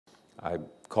I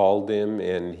called him,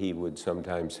 and he would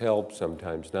sometimes help,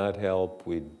 sometimes not help.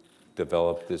 We'd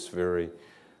developed this very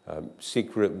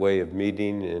secret way of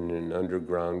meeting in an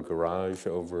underground garage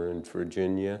over in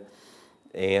Virginia.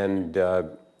 And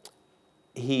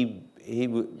he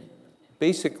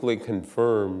basically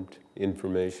confirmed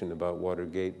information about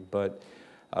Watergate, but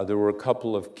there were a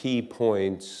couple of key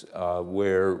points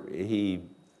where he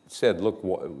said, look,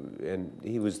 and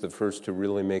he was the first to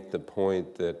really make the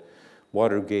point that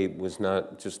Watergate was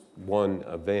not just one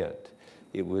event.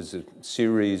 It was a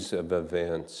series of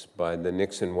events by the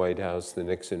Nixon White House, the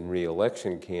Nixon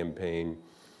re-election campaign,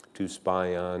 to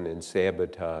spy on and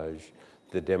sabotage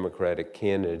the Democratic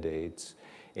candidates.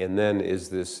 And then as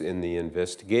this, in the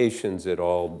investigations, it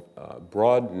all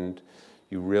broadened,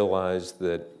 you realize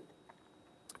that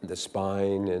the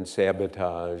spying and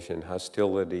sabotage and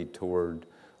hostility toward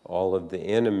all of the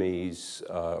enemies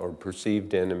or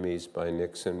perceived enemies by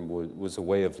Nixon was a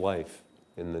way of life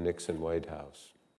in the Nixon White House.